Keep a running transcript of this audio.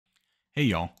Hey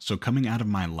y'all, so coming out of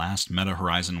my last Meta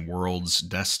Horizon Worlds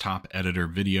desktop editor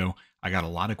video, I got a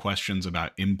lot of questions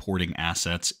about importing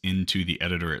assets into the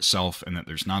editor itself and that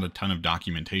there's not a ton of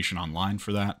documentation online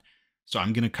for that. So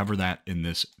I'm going to cover that in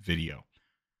this video.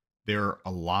 There are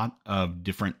a lot of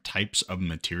different types of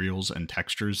materials and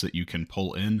textures that you can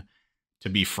pull in. To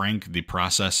be frank, the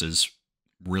process is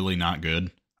really not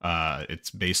good. It's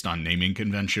based on naming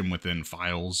convention within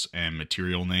files and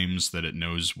material names that it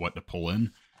knows what to pull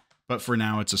in. But for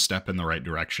now, it's a step in the right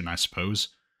direction, I suppose.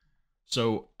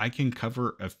 So I can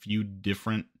cover a few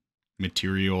different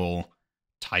material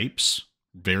types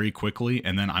very quickly,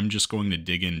 and then I'm just going to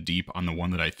dig in deep on the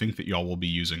one that I think that y'all will be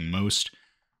using most,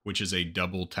 which is a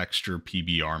double texture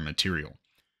PBR material.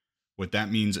 What that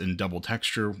means in double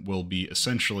texture will be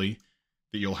essentially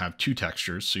that you'll have two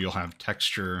textures. So you'll have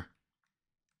texture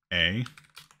A,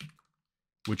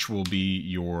 which will be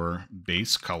your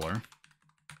base color,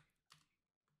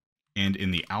 and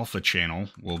in the alpha channel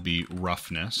will be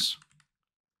roughness.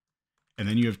 And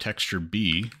then you have texture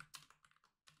B,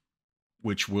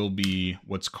 which will be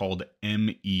what's called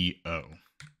MEO.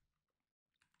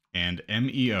 And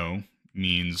MEO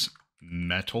means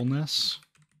metalness,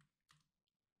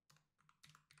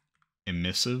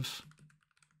 emissive,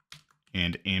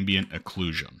 and ambient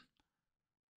occlusion.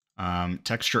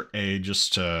 Texture A,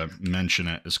 just to mention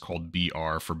it, is called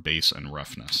BR for base and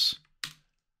roughness.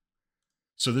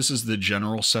 So this is the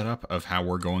general setup of how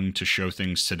we're going to show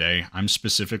things today. I'm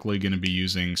specifically going to be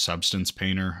using Substance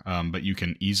Painter, but you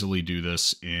can easily do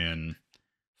this in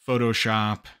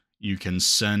Photoshop. You can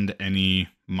send any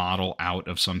model out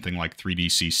of something like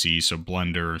 3DCC, so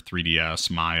Blender,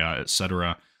 3ds, Maya,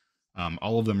 etc.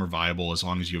 All of them are viable as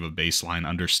long as you have a baseline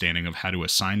understanding of how to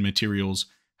assign materials,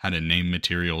 how to name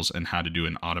materials, and how to do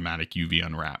an automatic UV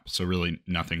unwrap. So really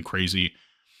nothing crazy.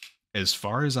 As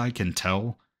far as I can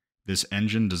tell, this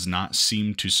engine does not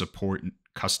seem to support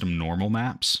custom normal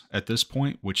maps at this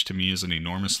point, which to me is an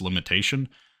enormous limitation.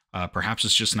 Perhaps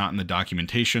it's just not in the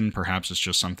documentation. Perhaps it's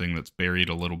just something that's buried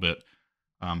a little bit.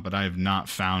 But I have not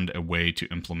found a way to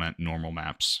implement normal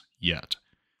maps yet.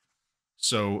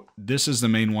 So this is the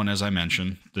main one, as I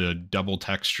mentioned, the double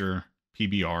texture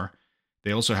PBR.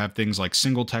 They also have things like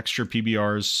single texture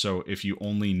PBRs. So if you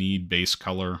only need base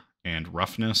color and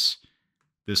roughness,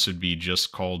 this would be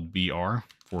just called BR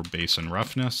for base and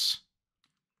roughness.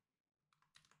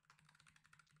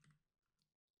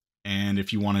 And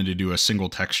if you wanted to do a single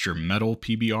texture metal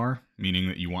PBR, meaning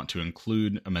that you want to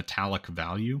include a metallic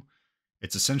value,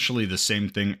 it's essentially the same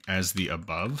thing as the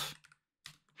above.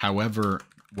 However,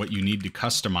 what you need to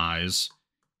customize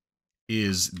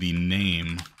is the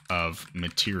name of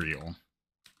material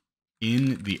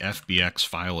in the FBX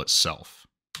file itself.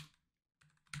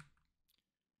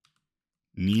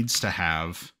 Needs to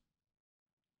have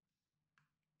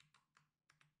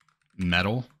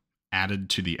metal added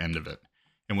to the end of it.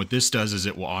 And what this does is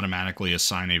it will automatically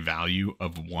assign a value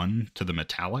of 1 to the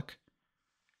metallic.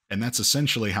 And that's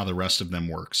essentially how the rest of them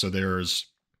work. So there's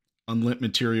unlit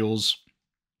materials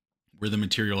where the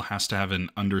material has to have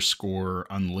an underscore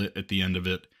unlit at the end of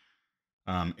it.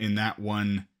 In that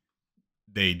one,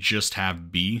 they just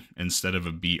have B instead of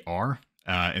a BR.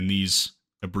 And these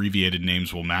abbreviated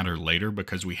names will matter later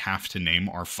because we have to name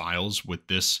our files with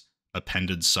this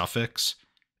appended suffix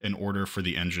in order for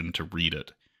the engine to read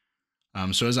it.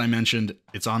 So as I mentioned,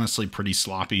 it's honestly pretty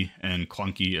sloppy and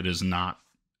clunky. It is not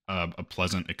a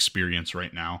pleasant experience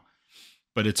right now,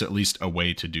 but it's at least a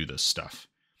way to do this stuff.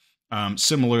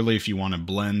 Similarly, if you want to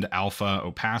blend alpha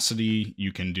opacity,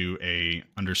 you can do a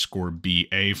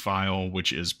 _BA file,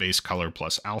 which is base color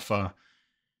plus alpha.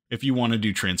 If you want to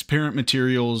do transparent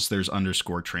materials, there's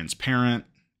 _transparent,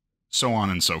 so on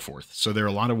and so forth. So there are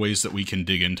a lot of ways that we can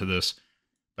dig into this,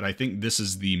 but I think this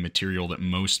is the material that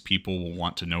most people will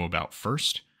want to know about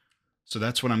first. So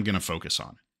that's what I'm going to focus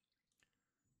on.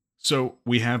 So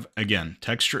we have, again,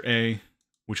 texture A,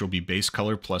 which will be base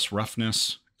color plus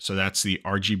roughness. So that's the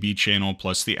RGB channel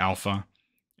plus the alpha.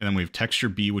 And then we have texture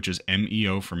B, which is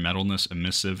MEO for metalness,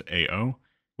 emissive, AO,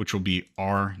 which will be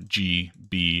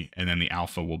RGB, and then the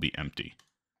alpha will be empty.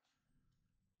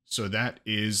 So that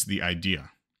is the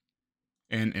idea.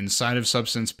 And inside of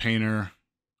Substance Painter,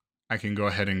 I can go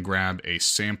ahead and grab a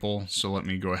sample. So let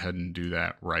me go ahead and do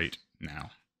that right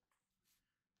now.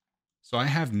 So I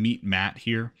have Meet Matte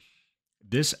here.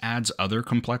 This adds other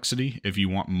complexity if you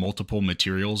want multiple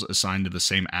materials assigned to the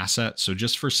same asset. So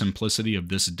just for simplicity of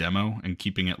this demo and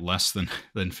keeping it less than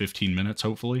 15 minutes,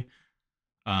 hopefully,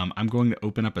 I'm going to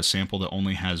open up a sample that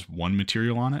only has one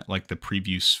material on it, like the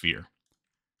preview sphere.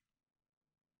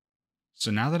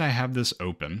 So now that I have this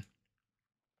open,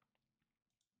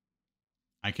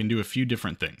 I can do a few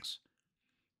different things.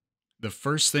 The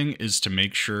first thing is to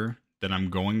make sure that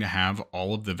I'm going to have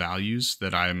all of the values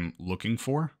that I'm looking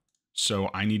for.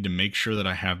 So I need to make sure that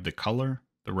I have the color,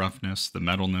 the roughness, the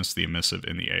metalness, the emissive,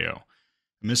 and the AO.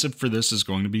 Emissive for this is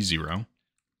going to be 0.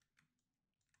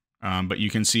 But you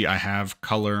can see I have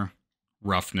color,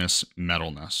 roughness,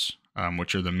 metalness,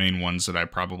 which are the main ones that I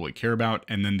probably care about.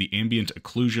 And then the ambient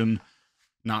occlusion,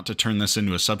 not to turn this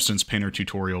into a substance painter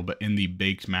tutorial, but in the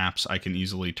baked maps, I can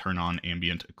easily turn on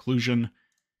ambient occlusion.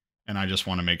 And I just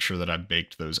want to make sure that I've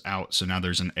baked those out. So now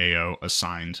there's an AO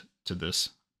assigned to this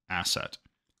asset.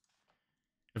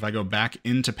 If I go back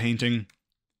into painting,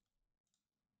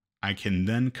 I can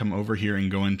then come over here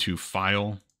and go into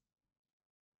File,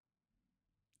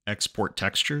 Export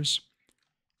Textures.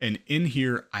 And in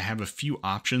here, I have a few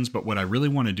options, but what I really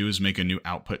want to do is make a new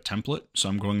output template. So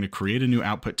I'm going to create a new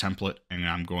output template, and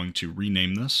I'm going to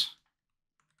rename this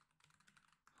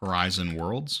Horizon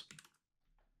Worlds.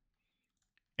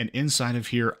 And inside of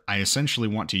here, I essentially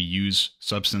want to use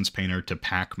Substance Painter to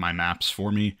pack my maps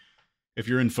for me. If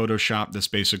you're in Photoshop, this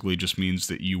basically just means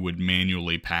that you would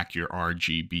manually pack your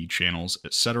RGB channels,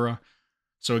 etc.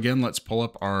 So again, let's pull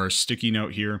up our sticky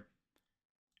note here.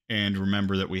 And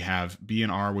remember that we have B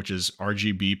and R, which is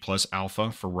RGB plus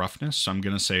alpha for roughness. So I'm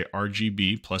going to say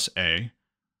RGB plus A.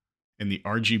 And the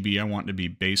RGB I want to be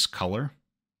base color.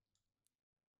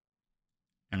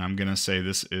 And I'm going to say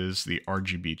this is the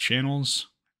RGB channels.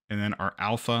 And then our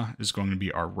alpha is going to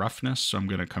be our roughness. So I'm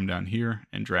going to come down here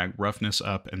and drag roughness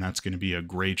up, and that's going to be a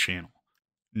gray channel.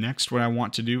 Next, what I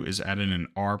want to do is add in an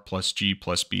R plus G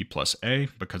plus B plus A,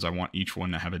 because I want each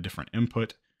one to have a different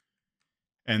input.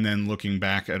 And then looking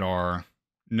back at our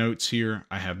notes here,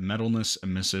 I have metalness,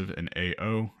 emissive, and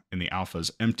AO, and the alpha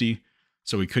is empty.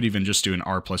 So we could even just do an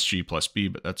R plus G plus B,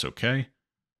 but that's okay.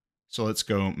 So let's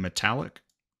go metallic,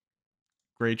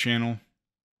 gray channel,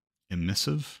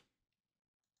 emissive,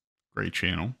 gray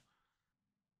channel,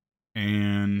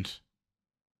 and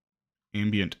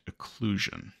ambient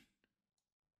occlusion.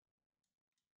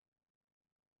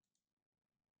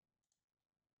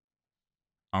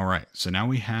 All right, so now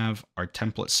we have our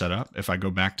template set up. If I go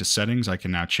back to settings, I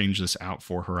can now change this out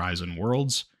for Horizon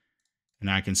Worlds.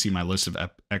 And I can see my list of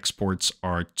exports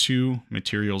are 2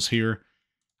 materials here.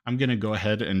 I'm going to go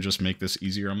ahead and just make this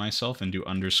easier on myself and do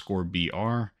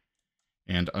 _BR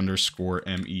and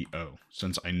 _MEO,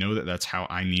 since I know that that's how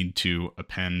I need to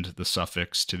append the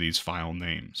suffix to these file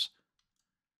names.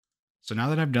 So now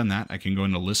that I've done that, I can go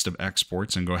into list of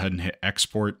exports and go ahead and hit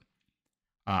export.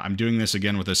 I'm doing this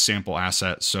again with a sample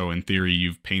asset, so in theory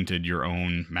you've painted your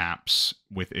own maps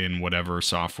within whatever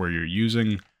software you're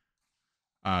using.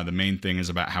 The main thing is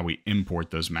about how we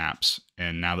import those maps,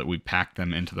 and now that we've packed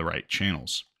them into the right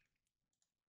channels.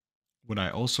 What I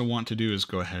also want to do is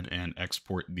go ahead and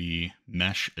export the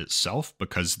mesh itself,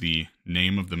 because the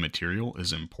name of the material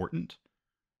is important.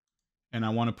 And I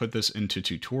want to put this into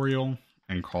tutorial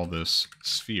and call this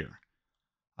sphere.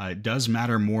 It does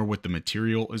matter more what the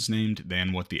material is named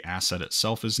than what the asset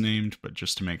itself is named, but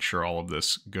just to make sure all of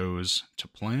this goes to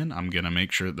plan, I'm going to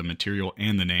make sure that the material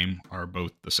and the name are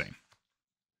both the same.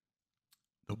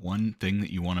 The one thing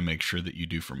that you want to make sure that you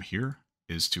do from here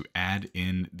is to add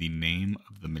in the name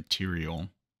of the material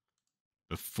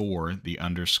before the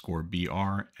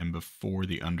 _BR and before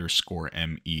the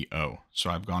 _MEO. So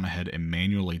I've gone ahead and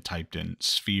manually typed in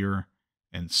sphere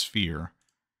and sphere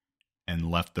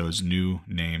and left those new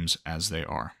names as they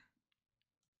are.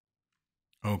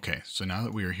 Okay, so now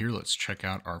that we are here, let's check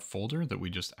out our folder that we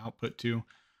just output to.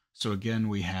 So again,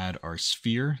 we had our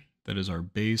sphere, that is our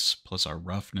base, plus our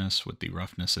roughness with the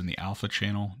roughness in the alpha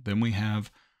channel. Then we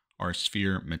have our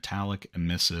sphere metallic,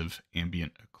 emissive,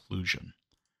 ambient occlusion.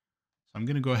 So I'm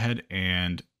going to go ahead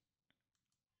and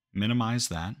minimize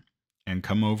that and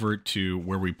come over to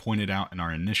where we pointed out in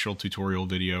our initial tutorial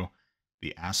video,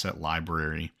 the asset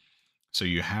library. So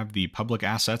you have the public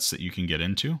assets that you can get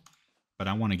into, but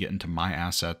I want to get into my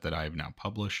asset that I have now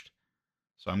published.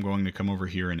 So I'm going to come over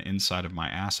here, and inside of my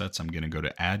assets, I'm going to go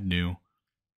to add new,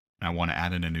 and I want to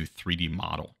add in a new 3D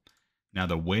model. Now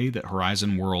the way that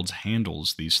Horizon Worlds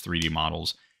handles these 3D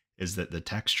models is that the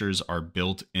textures are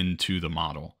built into the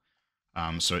model.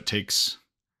 So it takes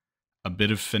a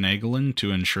bit of finagling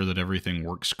to ensure that everything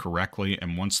works correctly,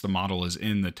 and once the model is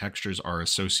in, the textures are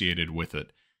associated with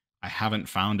it. I haven't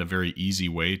found a very easy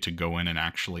way to go in and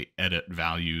actually edit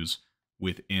values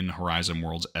within Horizon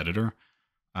Worlds Editor,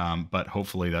 but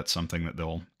hopefully that's something that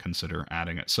they'll consider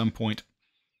adding at some point.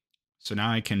 So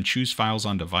now I can choose files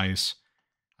on device.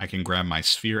 I can grab my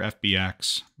sphere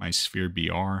FBX, my sphere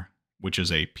BR, which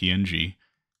is a PNG,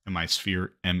 and my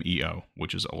sphere MEO,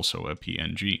 which is also a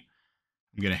PNG.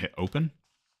 I'm going to hit open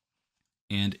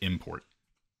and import.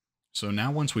 So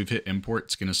now once we've hit import,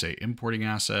 it's going to say importing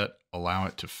asset, allow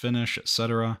it to finish,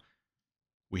 etc.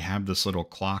 We have this little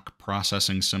clock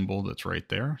processing symbol that's right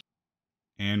there.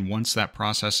 And once that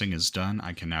processing is done,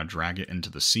 I can now drag it into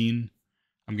the scene.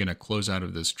 I'm going to close out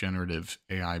of this generative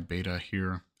AI beta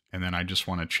here. And then I just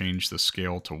want to change the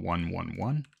scale to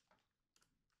 1:1:1.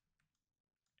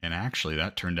 And actually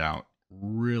that turned out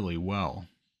really well.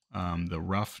 The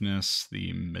roughness,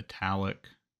 the metallic,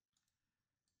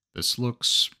 this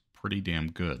looks pretty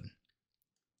damn good.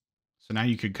 So now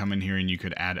you could come in here and you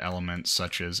could add elements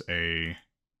such as a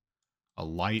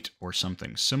light or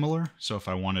something similar. So if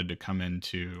I wanted to come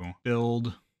into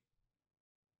build,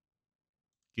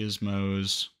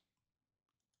 gizmos,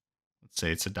 let's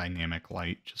say it's a dynamic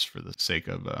light just for the sake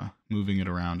of moving it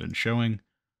around and showing.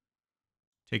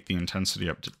 Take the intensity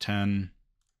up to 10,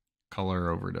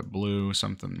 color over to blue,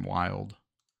 something wild.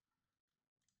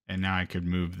 And now I could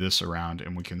move this around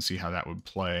and we can see how that would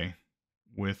play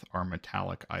with our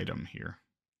metallic item here.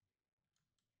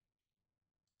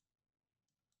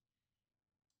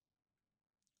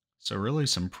 So really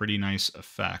some pretty nice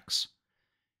effects.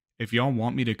 If y'all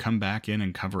want me to come back in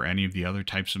and cover any of the other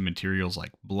types of materials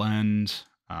like blend,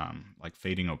 like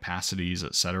fading opacities,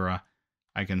 etc.,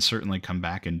 I can certainly come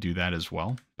back and do that as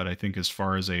well. But I think as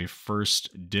far as a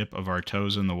first dip of our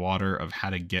toes in the water of how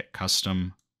to get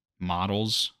custom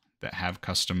models that have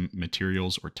custom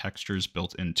materials or textures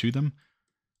built into them,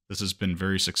 this has been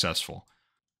very successful.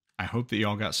 I hope that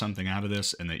y'all got something out of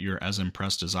this and that you're as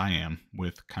impressed as I am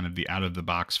with kind of the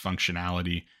out-of-the-box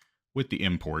functionality with the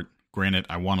import. Granted,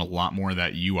 I want a lot more of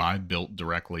that UI built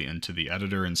directly into the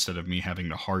editor instead of me having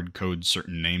to hard code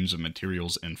certain names of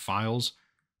materials in files,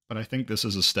 but I think this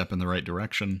is a step in the right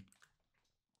direction.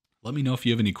 Let me know if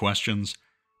you have any questions.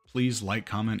 Please like,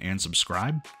 comment, and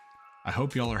subscribe. I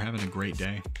hope y'all are having a great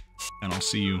day, and I'll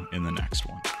see you in the next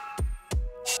one.